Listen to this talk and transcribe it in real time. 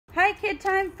Hi Kid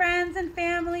Time friends and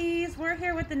families, we're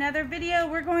here with another video.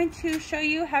 We're going to show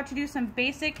you how to do some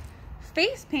basic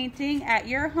face painting at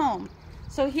your home.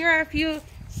 So here are a few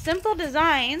simple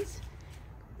designs.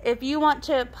 If you want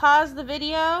to pause the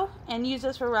video and use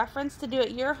this for reference to do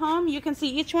at your home, you can see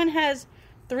each one has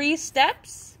 3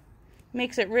 steps.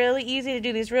 Makes it really easy to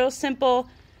do these real simple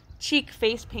cheek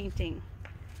face painting.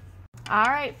 All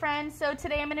right, friends, so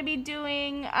today I'm going to be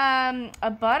doing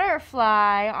a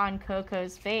butterfly on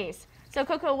Coco's face. So,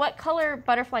 Coco, what color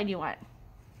butterfly do you want?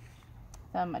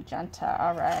 The magenta,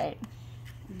 all right.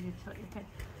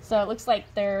 So it looks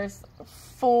like there's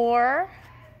 4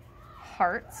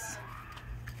 hearts.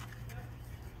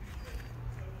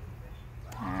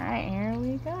 All right, here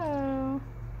we go.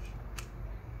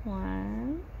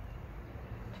 1,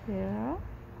 2.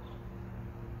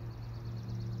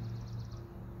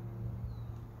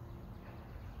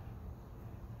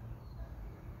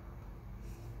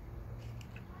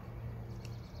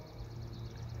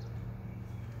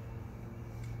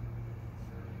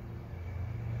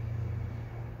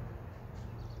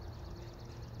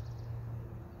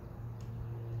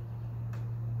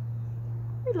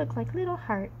 They look like little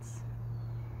hearts.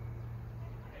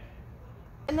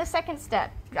 In the second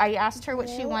step, I asked her what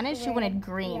she wanted. She wanted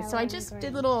green. So I just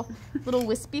did little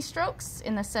wispy strokes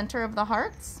in the center of the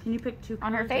hearts. Can you pick 2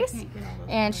 on her face?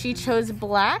 And she chose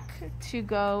black to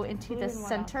go into the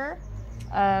center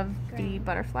of the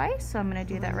butterfly. So I'm going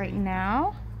to do that right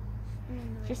now.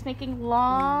 Just making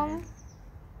long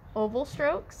oval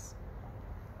strokes.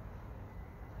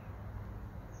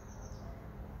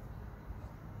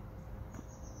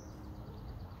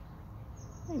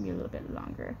 Maybe a little bit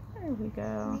longer. There we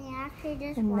go.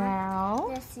 And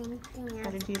now,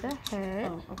 gotta do the head.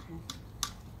 Oh, okay.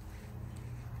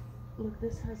 Look,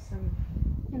 this has some.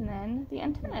 And then the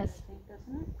antennas.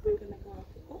 Doesn't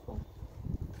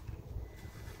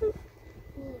it?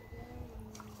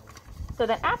 So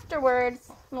then afterwards,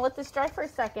 I'm gonna let this dry for a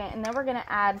second, and then we're gonna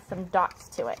add some dots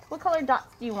to it. What color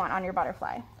dots do you want on your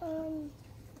butterfly?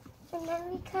 And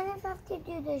then we kind of have to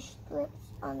do the strips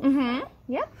on the side.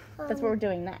 Yep. That's what we're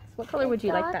doing next. What color would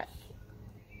you like that?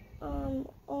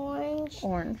 Orange.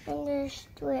 Orange. And the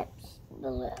strips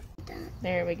below that.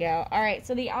 There we go. All right,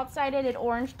 so the outside I did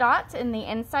orange dots, and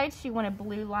the inside she wanted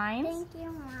blue lines. Thank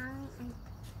you,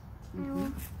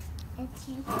 Mom. What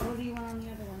do you want on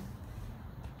the other one?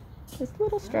 Just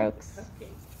little strokes. Okay.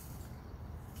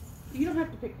 You don't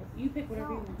have to pick one. You pick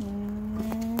whatever you want.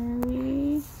 And there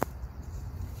we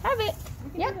have it.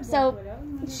 Yep, so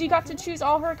she got to choose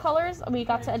all her colors. We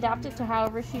got to adapt it to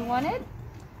however she wanted.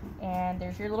 And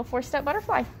there's your little 4-step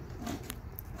butterfly.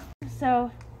 So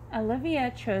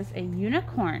Olivia chose a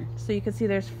unicorn. So you can see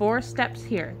there's 4 steps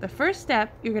here. The first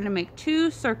step, you're going to make 2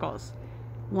 circles.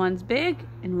 One's big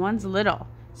and one's little.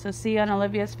 So see on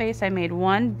Olivia's face, I made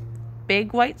 1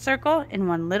 big white circle and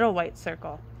 1 little white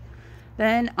circle.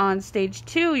 Then on stage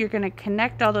 2, you're going to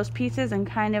connect all those pieces and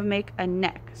kind of make a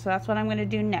neck. So that's what I'm going to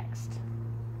do next.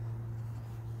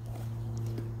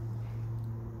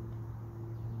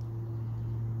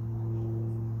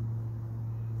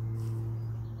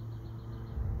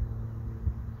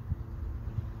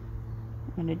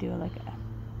 I'm going to do like a,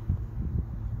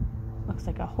 looks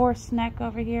like a horse neck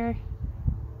over here.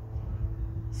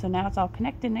 So now it's all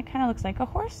connected and it kind of looks like a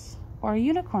horse or a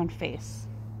unicorn face.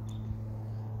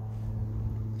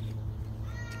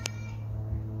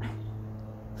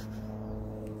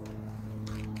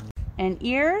 And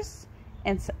ears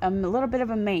and a little bit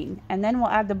of a mane, and then we'll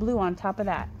add the blue on top of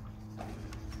that.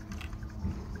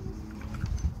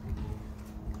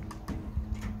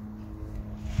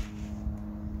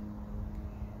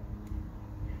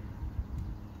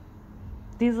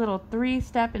 These little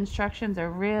 3-step instructions are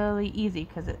really easy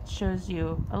because it shows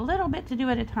you a little bit to do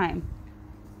at a time.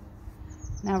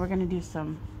 Now we're going to do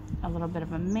a little bit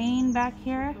of a mane back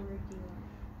here.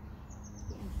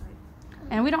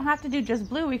 And we don't have to do just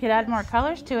blue, we could add more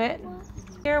colors to it.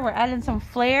 Here we're adding some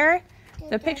flare.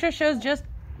 The picture shows just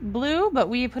blue, but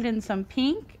we put in some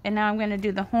pink. And now I'm going to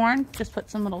do the horn, just put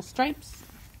some little stripes.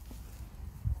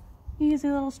 Easy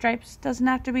little stripes, doesn't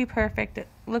have to be perfect. It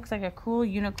looks like a cool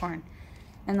unicorn.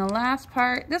 And the last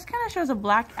part, this kind of shows a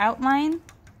black outline.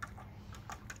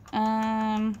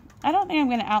 I don't think I'm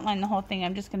going to outline the whole thing,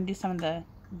 I'm just going to do some of the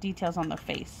details on the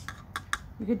face.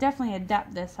 You could definitely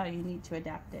adapt this how you need to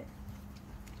adapt it.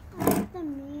 The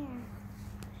mirror.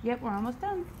 Yep, we're almost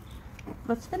done.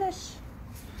 Let's finish.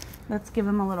 Let's give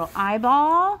him a little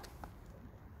eyeball.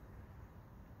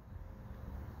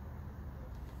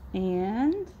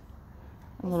 And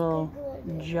a little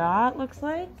jaw, it looks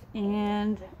like,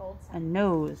 and a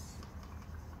nose.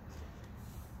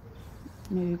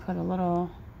 Maybe put a little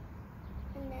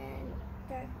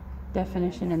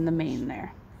definition in the mane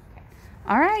there.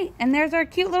 All right, and there's our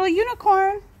cute little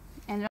unicorn.